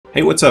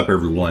Hey, what's up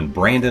everyone?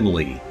 Brandon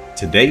Lee.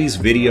 Today's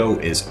video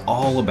is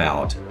all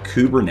about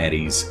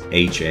Kubernetes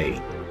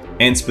HA,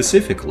 and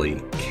specifically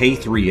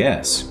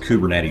K3s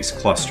Kubernetes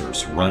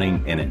clusters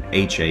running in an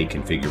HA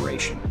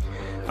configuration.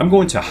 I'm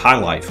going to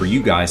highlight for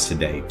you guys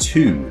today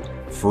two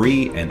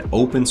free and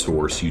open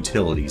source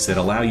utilities that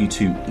allow you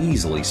to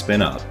easily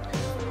spin up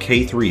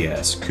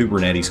K3s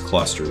Kubernetes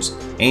clusters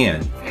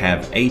and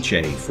have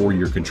HA for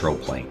your control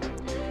plane.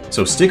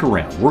 So stick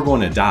around, we're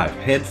going to dive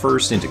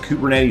headfirst into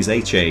Kubernetes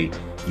HA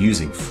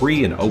using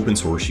free and open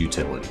source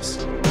utilities.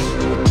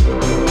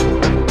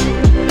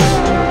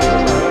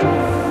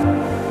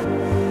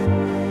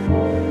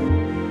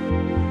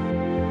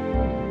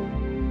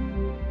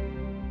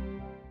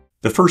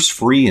 The first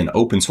free and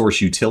open source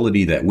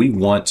utility that we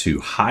want to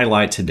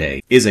highlight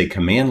today is a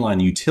command line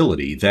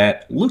utility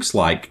that looks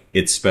like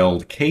it's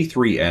spelled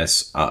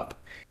K3sup.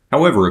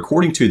 However,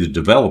 according to the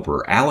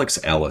developer, Alex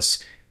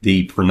Ellis,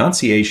 the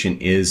pronunciation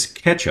is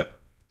ketchup.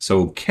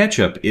 So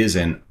ketchup is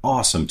an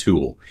awesome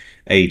tool.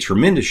 A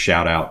tremendous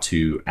shout out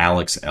to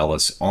Alex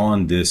Ellis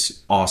on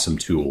this awesome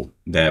tool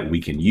that we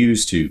can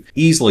use to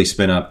easily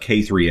spin up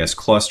K3s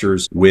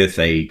clusters with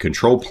a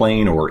control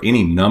plane or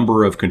any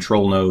number of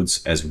control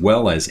nodes, as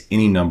well as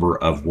any number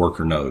of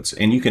worker nodes.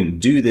 And you can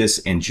do this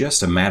in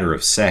just a matter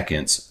of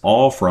seconds,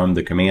 all from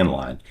the command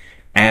line,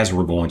 as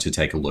we're going to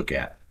take a look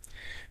at.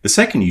 The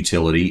second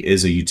utility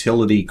is a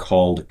utility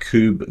called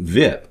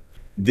Kube-VIP.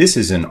 This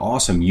is an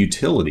awesome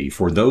utility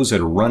for those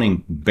that are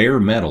running bare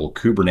metal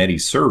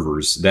Kubernetes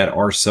servers that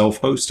are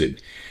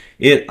self-hosted.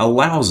 It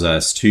allows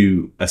us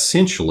to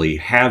essentially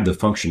have the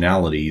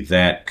functionality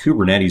that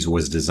Kubernetes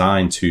was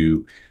designed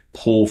to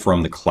pull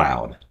from the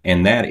cloud,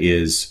 and that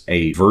is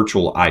a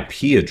virtual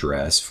IP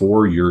address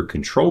for your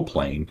control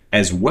plane,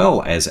 as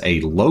well as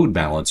a load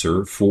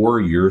balancer for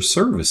your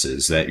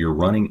services that you're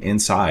running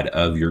inside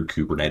of your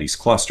Kubernetes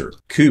cluster.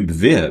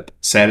 Kube-VIP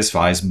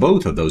satisfies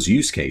both of those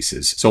use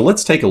cases. So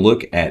let's take a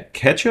look at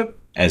Ketchup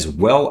as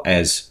well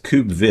as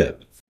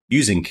Kube-VIP.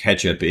 Using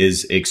Ketchup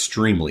is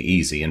extremely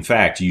easy. In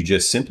fact, you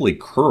just simply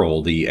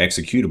curl the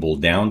executable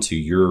down to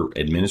your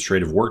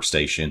administrative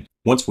workstation.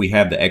 Once we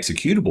have the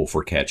executable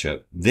for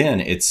Ketchup, then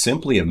it's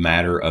simply a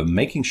matter of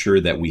making sure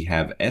that we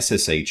have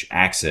SSH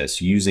access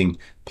using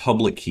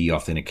public key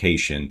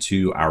authentication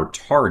to our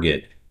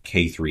target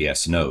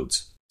K3s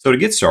nodes. So to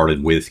get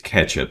started with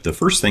Ketchup, the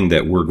first thing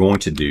that we're going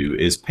to do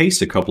is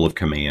paste a couple of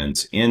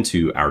commands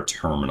into our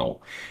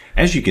terminal.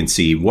 As you can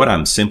see, what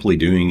I'm simply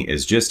doing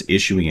is just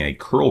issuing a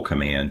curl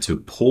command to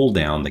pull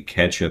down the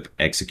Ketchup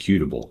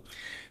executable.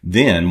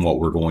 Then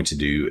what we're going to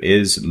do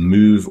is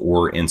move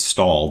or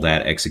install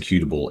that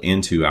executable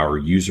into our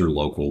user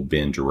local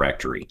bin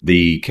directory.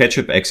 The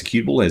Ketchup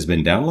executable has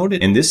been downloaded,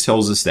 and this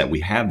tells us that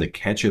we have the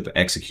Ketchup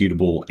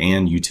executable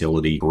and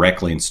utility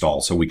correctly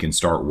installed, so we can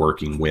start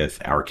working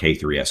with our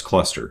K3s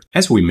cluster.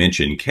 As we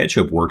mentioned,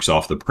 Ketchup works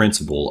off the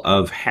principle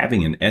of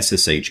having an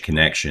SSH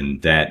connection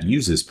that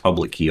uses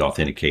public key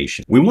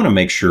authentication. We want to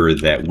make sure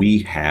that we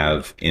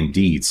have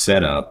indeed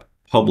set up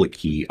public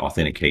key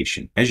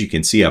authentication. As you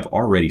can see, I've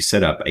already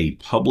set up a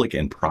public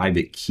and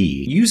private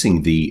key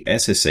using the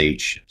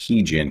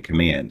ssh-keygen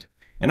command.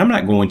 And I'm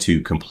not going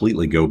to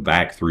completely go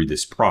back through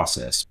this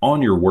process.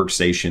 On your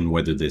workstation,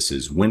 whether this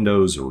is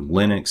Windows or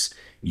Linux,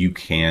 you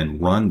can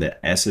run the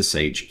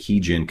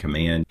ssh-keygen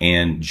command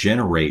and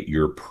generate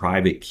your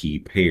private key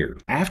pair.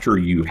 After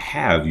you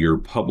have your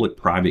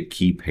public-private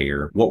key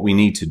pair, what we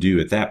need to do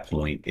at that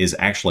point is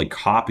actually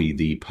copy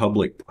the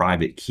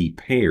public-private key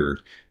pair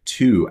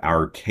to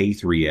our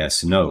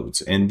K3s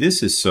nodes. And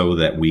this is so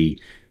that we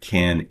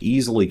can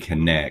easily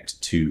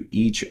connect to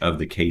each of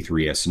the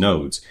K3s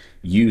nodes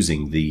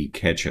using the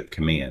ketchup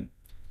command.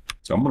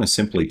 So I'm going to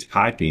simply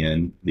type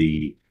in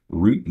the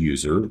root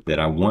user that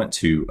I want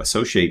to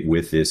associate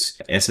with this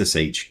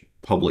SSH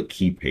public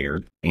key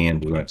pair,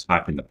 and we're going to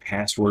type in the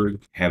password,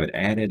 have it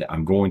added.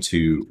 I'm going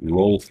to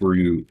roll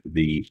through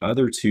the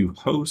other two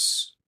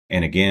hosts,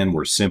 and again,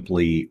 we're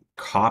simply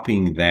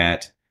copying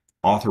that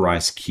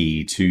authorized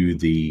key to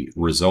the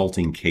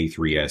resulting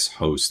K3s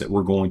host that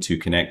we're going to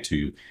connect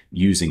to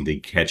using the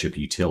Ketchup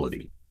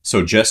utility.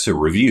 So just to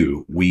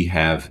review, we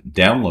have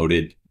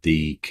downloaded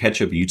the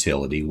Ketchup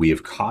utility, we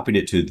have copied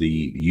it to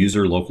the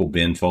user local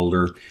bin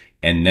folder,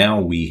 and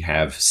now we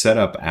have set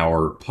up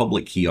our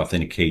public key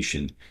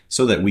authentication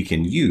so that we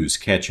can use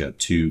Ketchup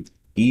to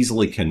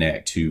easily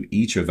connect to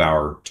each of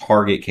our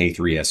target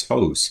K3s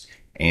hosts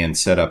and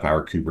set up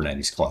our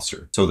Kubernetes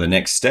cluster. So the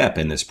next step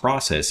in this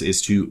process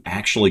is to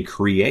actually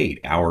create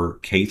our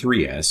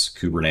K3s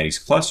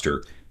Kubernetes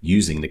cluster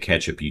using the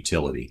Ketchup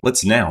utility.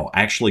 Let's now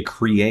actually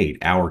create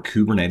our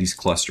Kubernetes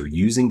cluster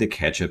using the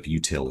Ketchup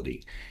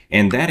utility.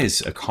 And that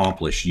is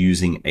accomplished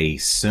using a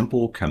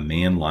simple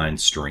command line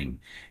string.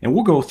 And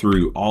we'll go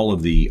through all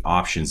of the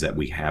options that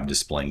we have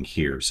displaying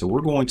here. So we're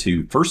going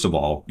to, first of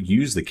all,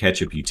 use the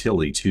K3sup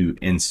utility to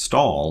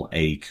install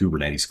a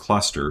Kubernetes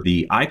cluster.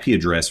 The IP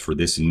address for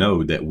this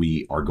node that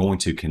we are going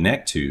to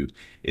connect to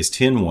is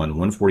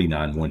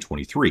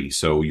 10.1.149.123.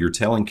 So you're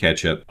telling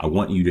K3sup, I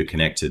want you to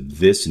connect to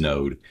this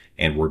node,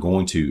 and we're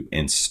going to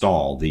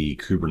install the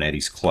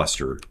Kubernetes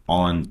cluster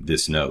on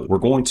this node. We're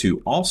going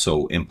to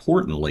also,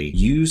 importantly,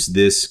 use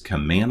this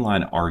command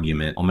line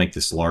argument. I'll make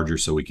this larger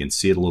so we can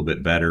see it a little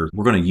bit better.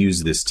 We're going to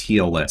use this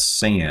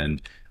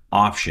TLS-SAN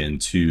option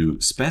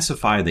to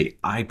specify the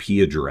IP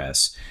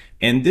address.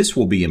 And this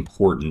will be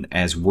important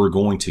as we're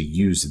going to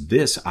use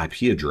this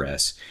IP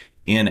address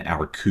in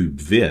our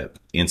Kube-VIP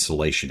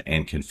installation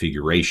and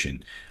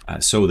configuration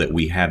so that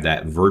we have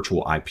that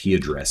virtual IP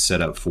address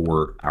set up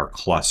for our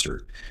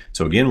cluster.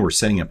 So again, we're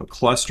setting up a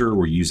cluster.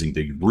 We're using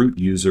the root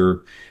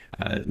user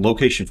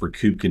location for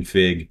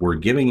kubeconfig. We're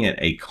giving it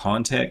a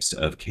context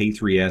of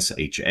K3s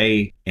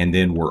HA, and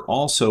then we're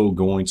also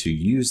going to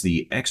use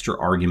the extra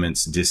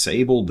arguments,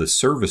 disable the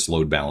service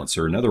load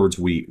balancer. In other words,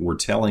 we're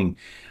telling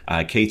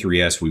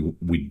K3s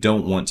we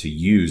don't want to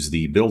use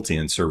the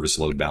built-in service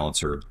load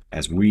balancer,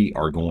 as we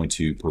are going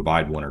to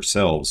provide one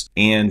ourselves.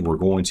 And we're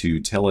going to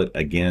tell it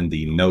again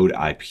the node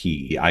IP,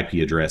 the IP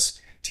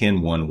address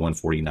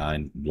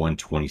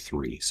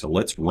 10.1.149.123. So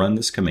let's run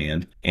this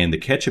command, and the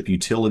K3sup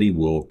utility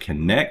will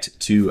connect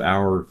to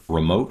our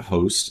remote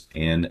host.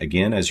 And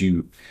again, as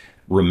you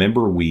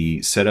remember,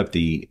 we set up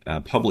the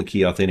public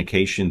key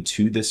authentication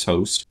to this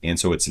host, and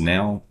so it's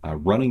now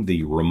running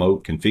the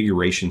remote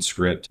configuration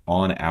script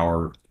on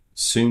our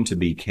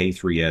soon-to-be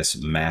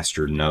K3s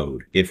master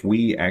node. If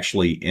we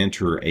actually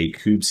enter a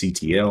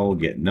kubectl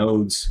get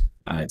nodes,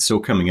 it's still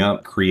coming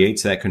up,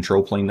 creates that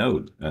control plane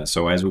node.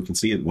 So as we can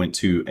see, it went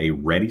to a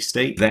ready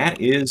state. That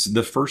is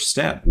the first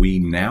step. We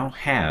now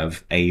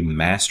have a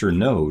master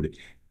node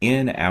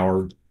in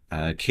our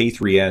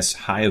K3s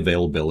high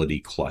availability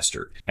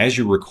cluster. As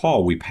you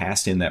recall, we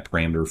passed in that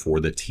parameter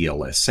for the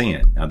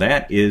TLS-SAN. Now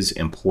that is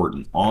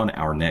important on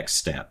our next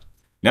step.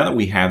 Now that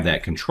we have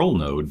that control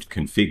node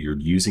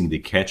configured using the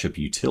K3sup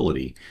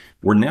utility,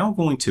 we're now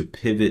going to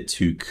pivot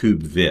to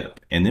Kube-VIP,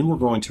 and then we're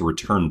going to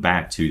return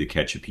back to the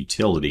K3sup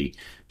utility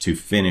to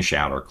finish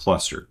out our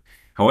cluster.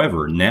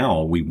 However,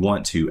 now we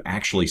want to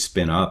actually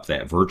spin up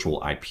that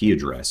virtual IP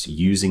address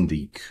using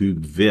the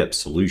Kube-VIP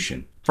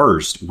solution.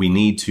 First, we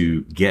need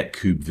to get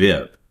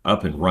Kube-VIP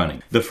up and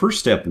running. The first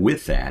step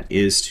with that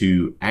is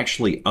to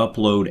actually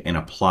upload and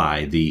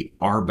apply the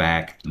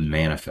RBAC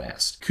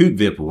manifest.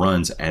 Kube-VIP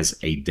runs as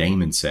a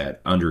daemonset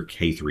under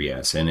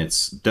K3s, and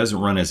it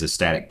doesn't run as a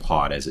static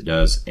pod as it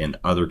does in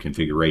other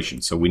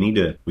configurations. So we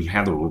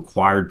have the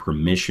required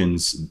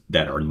permissions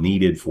that are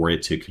needed for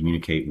it to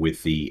communicate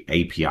with the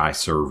API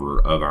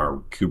server of our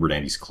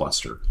Kubernetes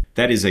cluster.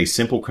 That is a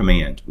simple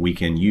command. We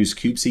can use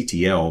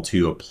kubectl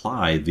to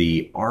apply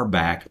the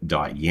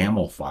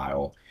rbac.yaml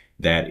file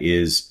that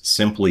is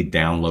simply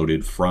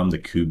downloaded from the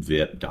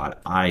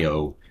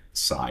kubevip.io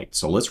site.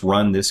 So let's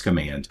run this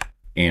command,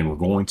 and we're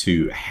going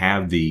to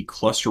have the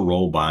cluster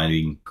role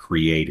binding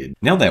created.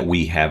 Now that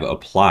we have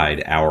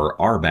applied our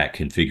RBAC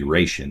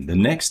configuration, the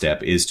next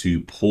step is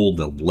to pull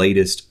the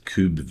latest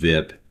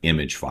Kube-VIP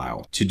image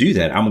file. To do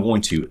that, I'm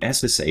going to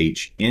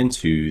SSH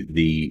into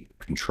the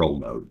control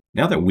node.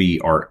 Now that we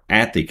are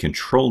at the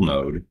control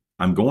node,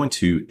 I'm going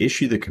to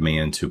issue the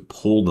command to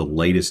pull the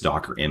latest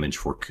Docker image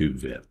for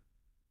Kube-VIP.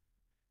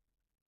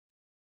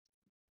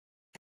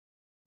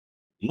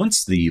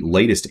 Once the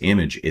latest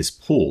image is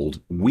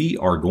pulled, we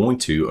are going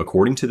to,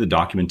 according to the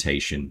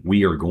documentation,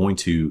 we are going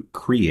to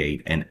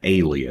create an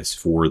alias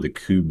for the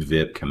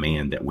Kube-VIP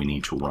command that we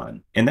need to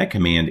run. And that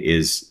command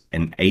is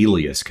an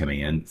alias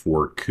command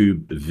for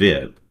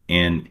Kube-VIP.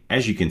 And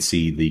as you can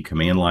see, the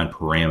command line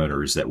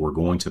parameters that we're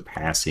going to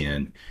pass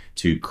in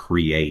to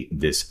create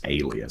this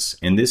alias.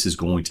 And this is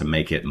going to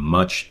make it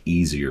much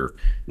easier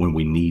when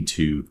we need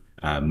to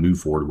move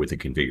forward with the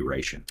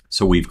configuration.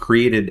 So we've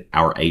created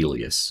our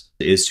alias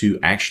is to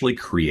actually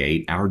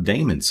create our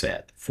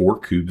daemonset for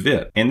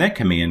Kube-VIP. And that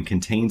command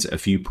contains a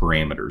few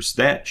parameters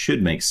that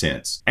should make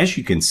sense. As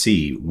you can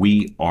see,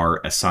 we are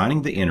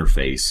assigning the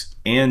interface,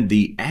 and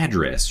the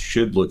address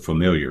should look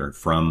familiar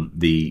from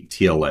the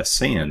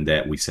TLS-SAN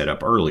that we set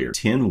up earlier,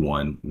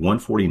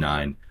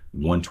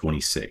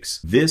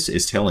 10.1.149.126. This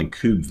is telling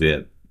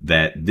Kube-VIP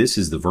that this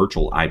is the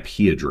virtual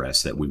IP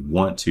address that we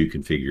want to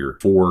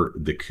configure for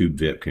the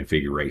Kube-VIP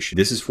configuration.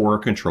 This is for our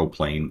control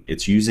plane.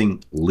 It's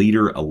using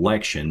leader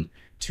election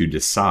to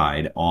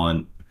decide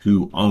on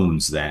who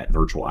owns that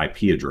virtual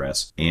IP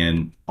address.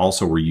 And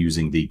also we're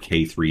using the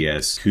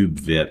K3s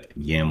Kube-VIP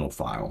YAML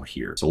file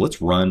here. So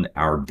let's run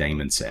our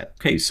daemonset.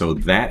 Okay, so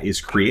that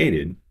is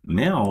created.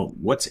 Now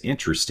what's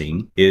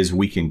interesting is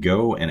we can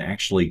go and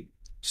actually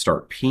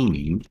start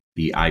pinging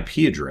the IP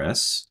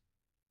address,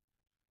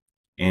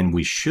 and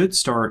we should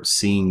start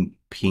seeing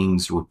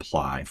pings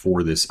reply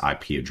for this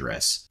IP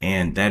address.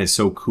 And that is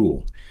so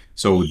cool.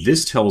 So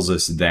this tells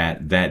us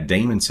that that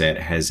daemonset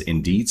has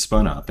indeed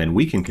spun up, and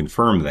we can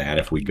confirm that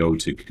if we go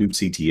to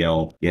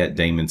kubectl get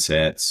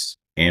daemonsets,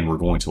 and we're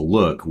going to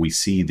look, we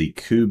see the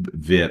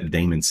kube-VIP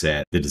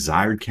daemonset. The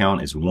desired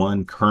count is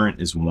 1,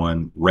 current is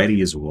 1, ready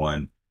is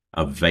 1,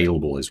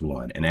 available is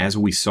 1. And as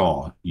we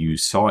saw, you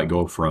saw it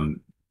go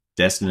from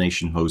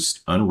destination host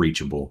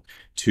unreachable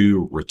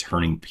to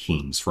returning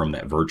pings from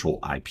that virtual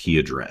IP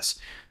address.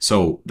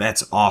 So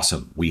that's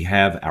awesome. We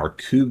have our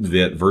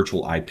kube-VIP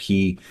virtual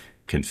IP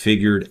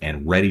configured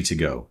and ready to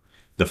go.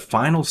 The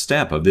final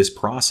step of this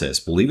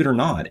process, believe it or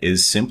not,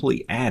 is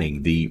simply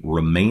adding the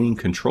remaining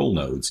control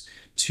nodes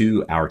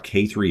to our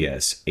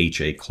K3s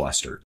HA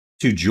cluster.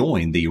 To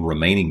join the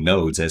remaining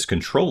nodes as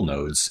control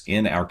nodes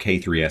in our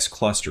K3s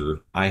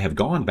cluster, I have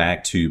gone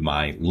back to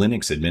my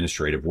Linux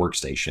administrative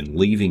workstation,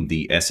 leaving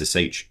the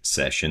SSH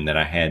session that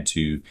I had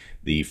to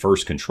the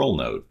first control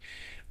node.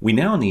 We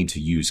now need to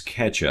use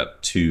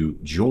Ketchup to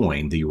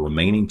join the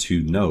remaining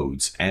 2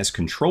 nodes as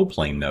control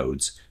plane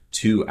nodes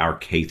to our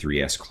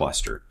K3s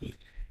cluster.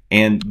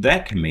 And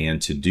that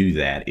command to do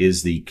that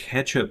is the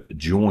Ketchup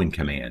join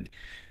command.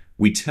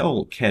 We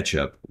tell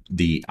Ketchup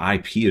the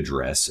IP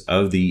address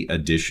of the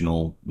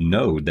additional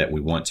node that we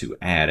want to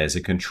add as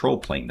a control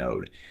plane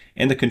node.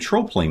 And the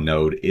control plane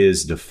node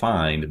is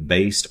defined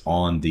based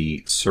on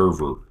the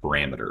server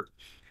parameter.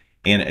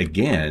 And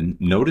again,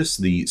 notice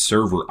the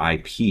server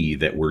IP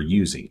that we're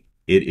using.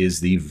 It is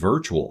the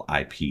virtual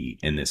IP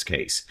in this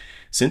case.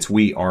 Since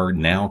we are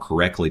now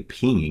correctly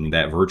pinging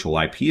that virtual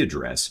IP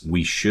address,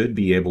 we should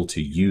be able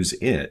to use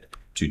it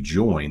to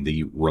join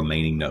the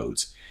remaining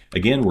nodes.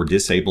 Again, we're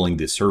disabling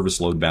the service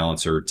load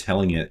balancer,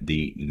 telling it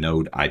the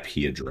node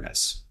IP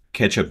address.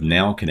 Ketchup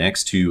now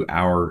connects to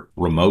our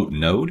remote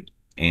node,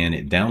 and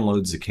it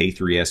downloads the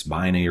K3s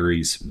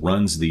binaries,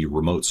 runs the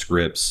remote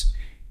scripts,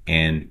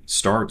 and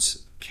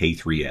starts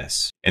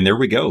K3s. And there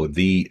we go.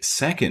 The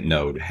second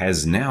node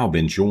has now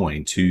been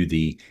joined to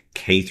the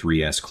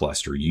K3s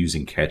cluster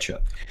using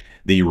Ketchup.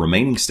 The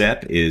remaining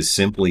step is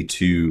simply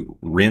to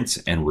rinse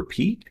and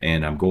repeat,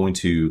 and I'm going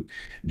to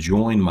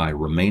join my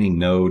remaining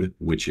node,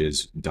 which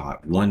is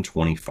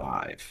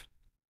 .125.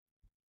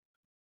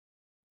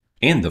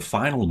 And the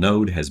final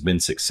node has been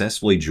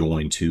successfully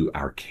joined to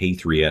our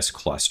K3s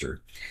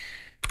cluster.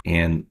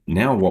 And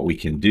now what we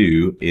can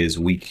do is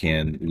we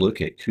can look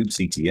at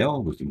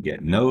kubectl, we can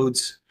get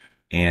nodes,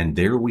 and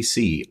there we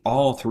see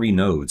all 3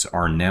 nodes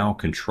are now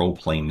control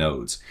plane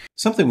nodes.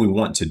 Something we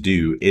want to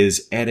do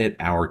is edit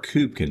our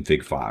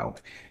kubeconfig file.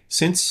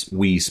 Since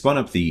we spun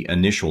up the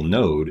initial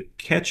node,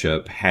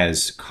 Ketchup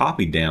has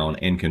copied down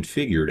and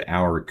configured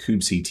our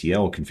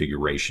kubectl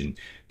configuration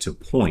to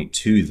point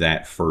to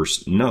that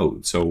first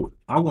node. So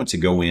I want to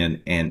go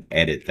in and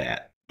edit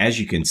that. As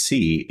you can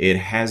see, it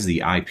has the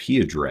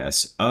IP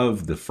address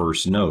of the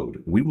first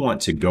node. We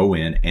want to go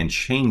in and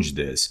change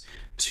this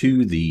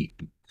to the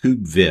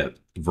kube-VIP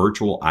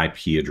virtual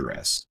IP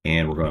address.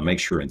 And we're going to make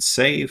sure and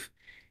save.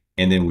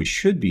 And then we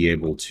should be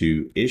able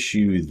to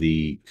issue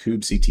the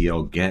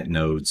kubectl get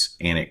nodes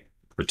and it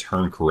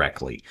return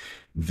correctly.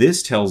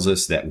 This tells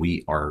us that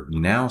we are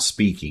now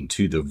speaking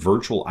to the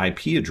virtual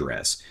IP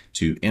address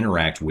to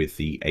interact with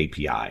the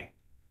API.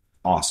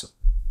 Awesome.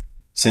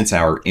 Since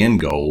our end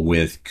goal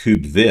with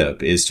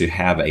kube-VIP is to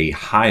have a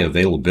high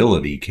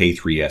availability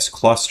K3s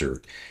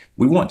cluster,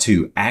 we want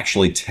to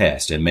actually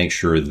test and make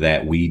sure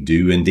that we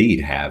do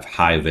indeed have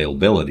high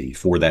availability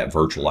for that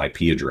virtual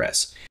IP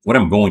address. What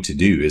I'm going to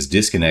do is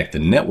disconnect the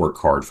network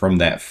card from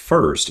that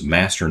first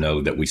master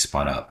node that we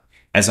spun up.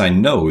 As I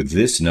know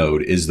this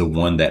node is the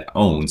one that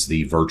owns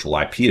the virtual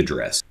IP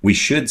address, we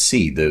should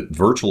see the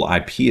virtual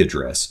IP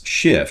address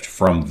shift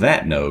from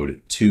that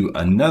node to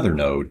another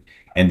node,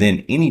 and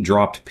then any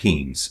dropped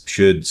pings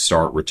should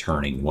start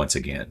returning once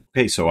again.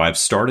 Okay, so I've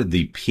started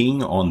the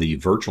ping on the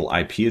virtual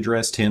IP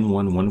address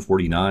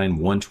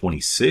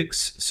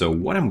 10.1.149.126. So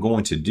what I'm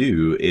going to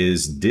do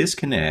is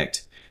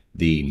disconnect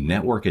the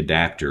network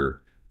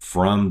adapter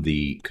from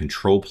the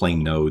control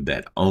plane node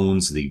that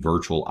owns the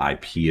virtual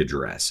IP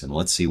address. And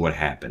let's see what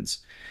happens.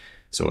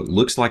 So it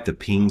looks like the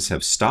pings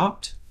have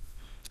stopped,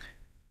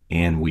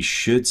 and we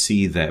should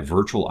see that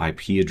virtual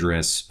IP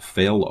address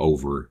fail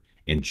over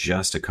in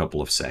just a couple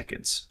of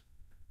seconds.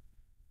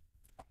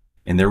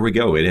 And there we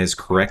go. It has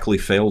correctly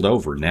failed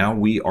over. Now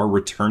we are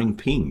returning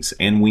pings,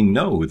 and we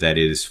know that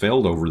it has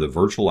failed over the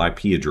virtual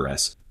IP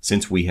address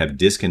since we have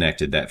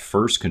disconnected that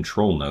first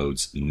control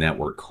node's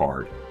network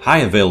card.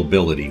 High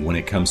availability when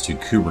it comes to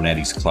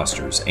Kubernetes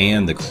clusters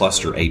and the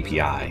cluster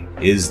API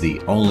is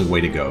the only way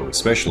to go,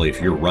 especially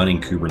if you're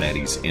running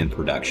Kubernetes in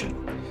production.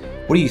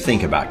 What do you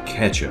think about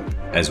Ketchup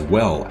as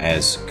well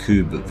as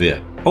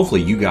kube-VIP?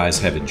 Hopefully you guys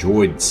have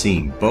enjoyed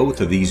seeing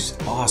both of these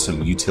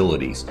awesome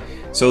utilities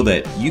so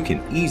that you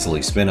can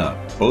easily spin up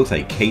both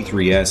a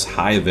K3s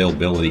high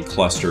availability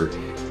cluster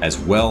as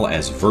well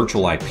as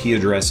virtual IP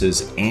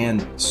addresses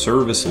and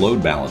service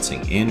load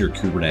balancing in your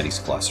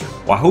Kubernetes cluster.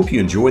 Well, I hope you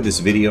enjoyed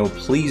this video.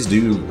 Please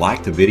do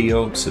like the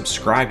video,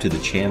 subscribe to the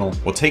channel.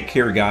 Well, take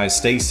care guys,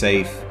 stay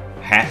safe,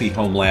 happy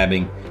home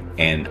labbing,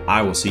 and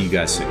I will see you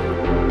guys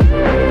soon.